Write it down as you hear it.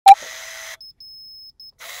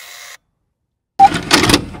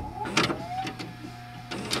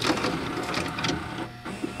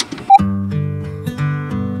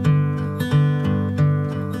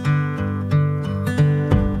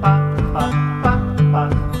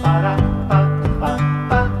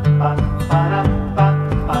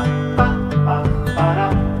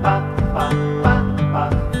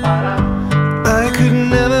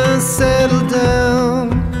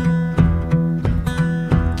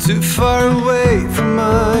too far away from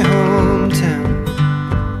my hometown.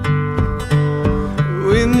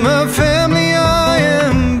 With my family I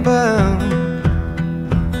am bound.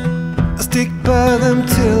 I stick by them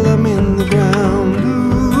till I'm in the ground.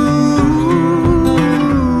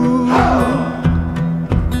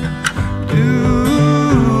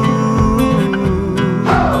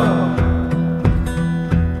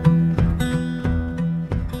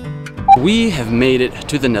 We have made it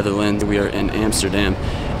to the Netherlands. We are in Amsterdam,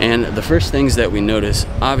 and the first things that we notice,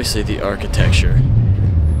 obviously the architecture.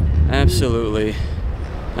 Absolutely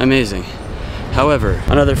amazing. However,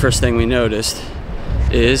 another first thing we noticed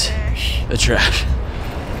is the trash.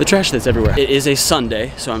 The trash that's everywhere. It is a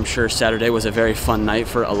Sunday, so I'm sure Saturday was a very fun night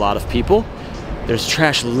for a lot of people. There's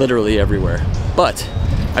trash literally everywhere. But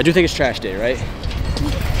I do think it's trash day, right?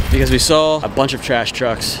 Because we saw a bunch of trash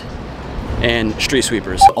trucks and street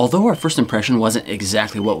sweepers. Although our first impression wasn't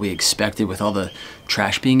exactly what we expected with all the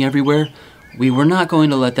trash being everywhere, we were not going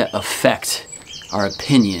to let that affect our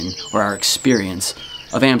opinion or our experience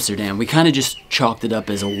of Amsterdam. We kind of just chalked it up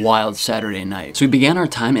as a wild Saturday night. So we began our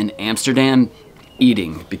time in Amsterdam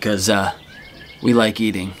eating because we like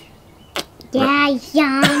eating. Yeah,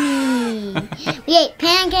 yummy. We ate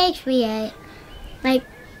pancakes, we ate like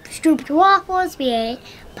scooped waffles, we ate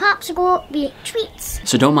popsicle, we ate treats.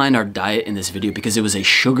 So don't mind our diet in this video because it was a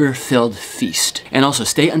sugar-filled feast. And also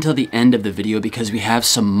stay until the end of the video because we have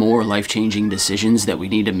some more life-changing decisions that we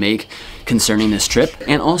need to make concerning this trip,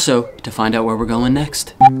 and also to find out where we're going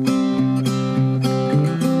next.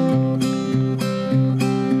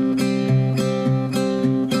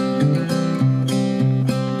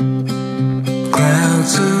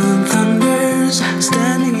 Clouds and thunders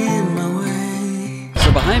standing in my way.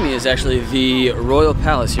 So behind me is actually the Royal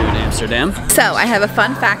Palace here in Amsterdam. So I have a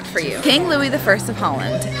fun fact for you. King Louis I of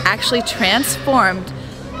Holland actually transformed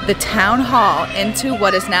the town hall into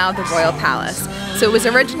what is now the Royal Palace. So it was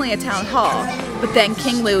originally a town hall, but then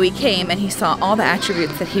King Louis came and he saw all the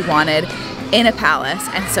attributes that he wanted in a palace,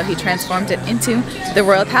 and so he transformed it into the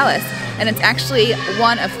Royal Palace. And it's actually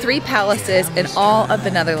one of 3 palaces in all of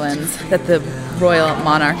the Netherlands that the royal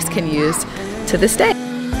monarchs can use to this day.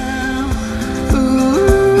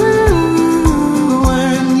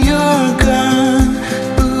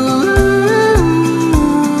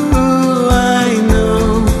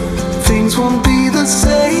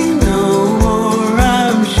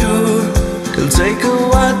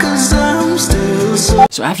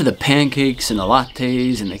 So after the pancakes and the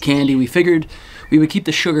lattes and the candy, we figured we would keep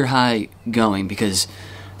the sugar high going because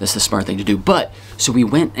that's the smart thing to do. But, so we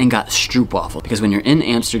went and got stroopwafel because when you're in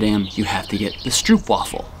Amsterdam, you have to get the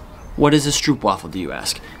stroopwafel. What is a stroopwafel, do you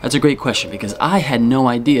ask? That's a great question because I had no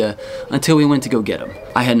idea until we went to go get them.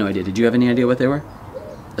 I had no idea. Did you have any idea what they were?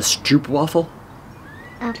 A stroopwafel?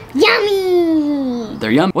 Yummy!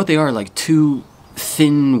 They're yummy. What they are 2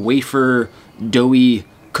 thin wafer doughy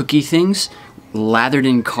cookie things lathered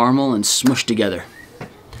in caramel and smushed together,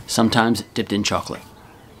 sometimes dipped in chocolate.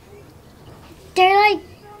 They're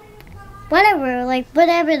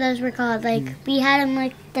whatever those were called. We had them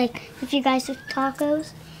like if you guys took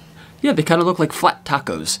tacos. Yeah, they kind of look like flat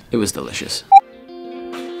tacos. It was delicious.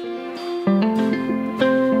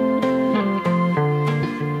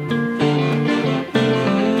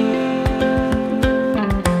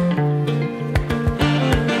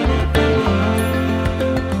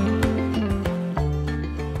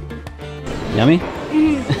 Yummy?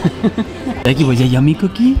 Thank you. Was a yummy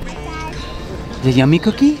cookie? The yummy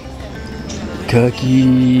cookie?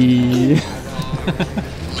 Cookie.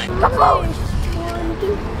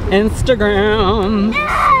 Instagram.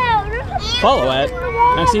 Follow at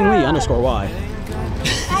Maxine Lee _Y.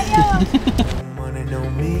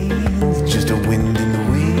 Just a wind in the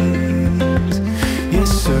wings. Yes,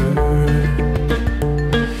 sir.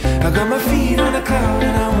 I got my feet on a cloud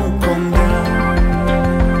and I won't come down.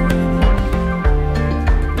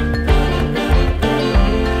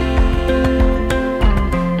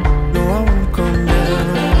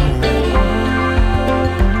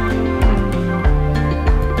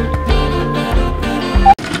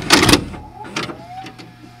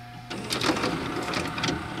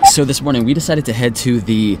 So this morning we decided to head to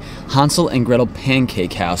the Hansel and Gretel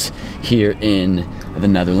Pancake House here in the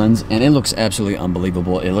Netherlands, and it looks absolutely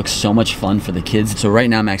unbelievable. It looks so much fun for the kids. So right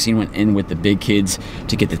now Maxine went in with the big kids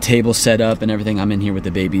to get the table set up and everything. I'm in here with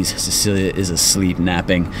the babies. Cecilia is asleep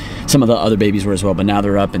napping. Some of the other babies were as well, but now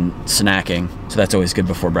they're up and snacking, so that's always good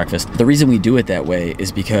before breakfast. The reason we do it that way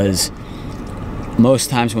is because most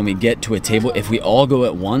times when we get to a table, if we all go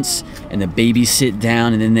at once and the babies sit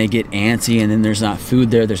down and then they get antsy and then there's not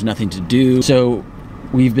food there, there's nothing to do. So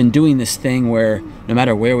we've been doing this thing where no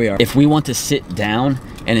matter where we are, if we want to sit down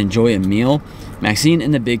and enjoy a meal, Maxine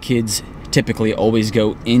and the big kids typically always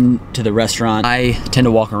go into the restaurant. I tend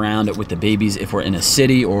to walk around with the babies if we're in a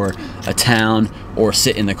city or a town, or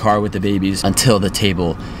sit in the car with the babies until the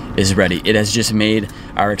table is ready. It has just made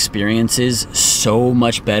our experiences so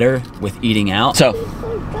much better with eating out. So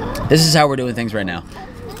this is how we're doing things right now,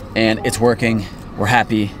 and it's working. We're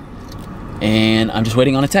happy, and I'm just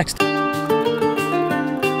waiting on a text.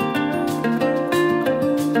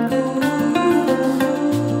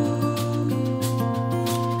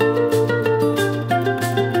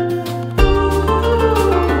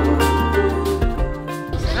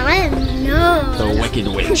 The Wicked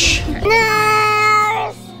Witch.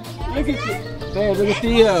 No! Look at you. Babe, look at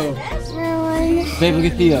Theo. Babe, look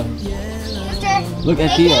at Theo. Look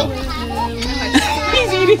at Theo.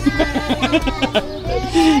 He's eating.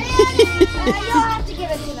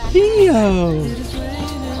 Theo.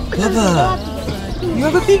 Bubba. You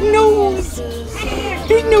have a big nose.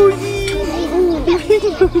 Big nose.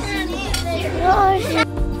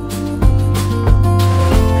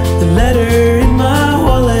 The letter in my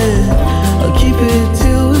wallet, I'll keep it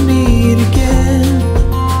till we meet again.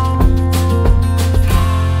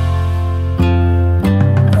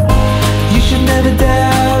 You should never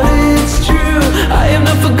doubt it's true. I am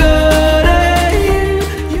not forgotten.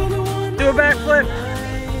 You're the one. Do a backflip.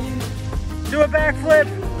 Do a backflip.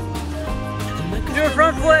 Do a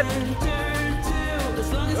front flip.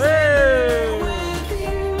 Whoa.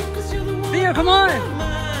 Theo, come on.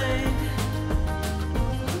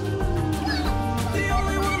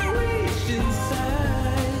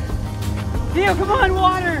 Theo, come on,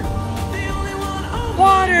 water!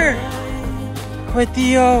 Water! Wait,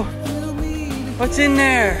 Theo. What's in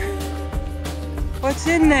there? What's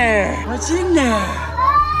in there? What's in there?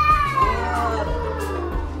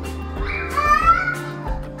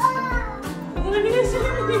 What is in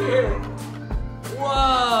here?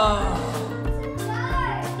 Whoa!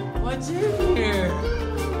 What's in here?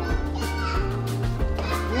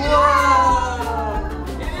 Whoa!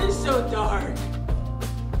 It is so dark.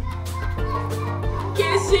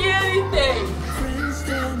 Can't see anything. Friends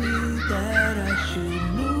tell me that I should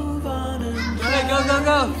move on and Alright, go, go,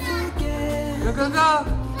 go. Go, go, go.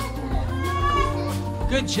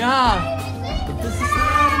 Good job. this is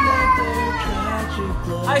not another tragic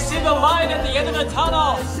love. I see the light at the end of the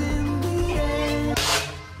tunnel.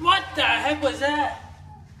 What the heck was that?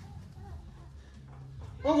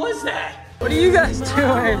 What was that? What are you guys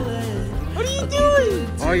doing? What are you doing?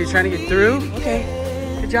 Oh, you're trying to get through? Okay.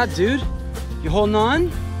 Good job, dude. You holding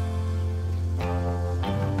on?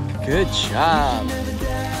 Good job.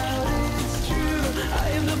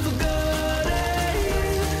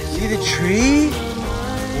 See the tree?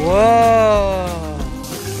 Whoa.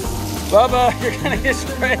 Bubba, you're gonna get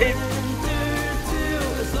sprayed.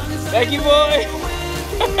 Thank you, boy.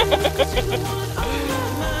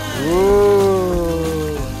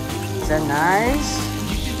 Ooh. Is that nice?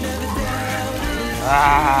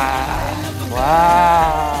 Ah.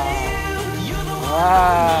 Wow.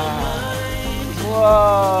 Wow.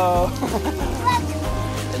 Whoa.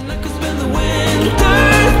 And I could spend the winter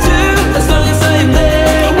too, as long as I am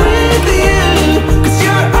there with you, 'cause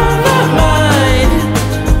you're on my mind.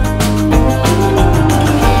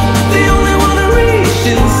 The only one I reach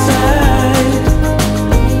inside.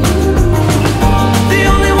 The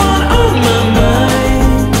only one on my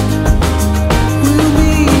mind. We'll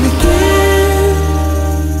meet again.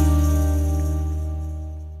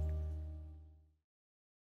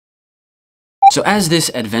 So as this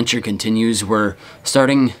adventure continues, we're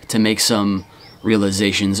starting to make some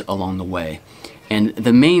realizations along the way. And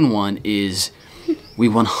the main one is we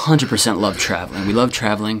 100% love traveling. We love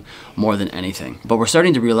traveling more than anything. But we're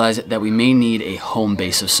starting to realize that we may need a home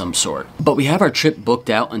base of some sort. But we have our trip booked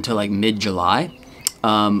out until like mid-July.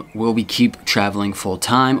 Will we keep traveling full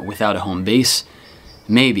time without a home base?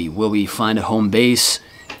 Maybe. Will we find a home base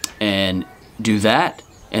and do that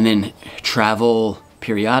and then travel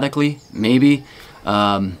periodically? Maybe.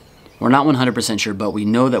 We're not 100% sure, but we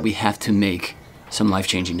know that we have to make some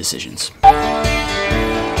life-changing decisions.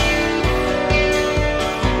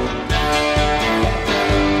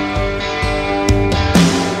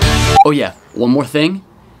 Oh yeah, one more thing.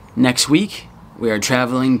 Next week, we are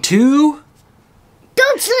traveling to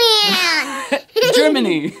Deutschland!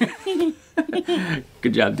 Germany.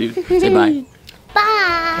 Good job, dude. Say bye.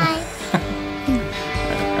 Bye. All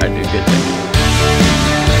right, dude, good thing.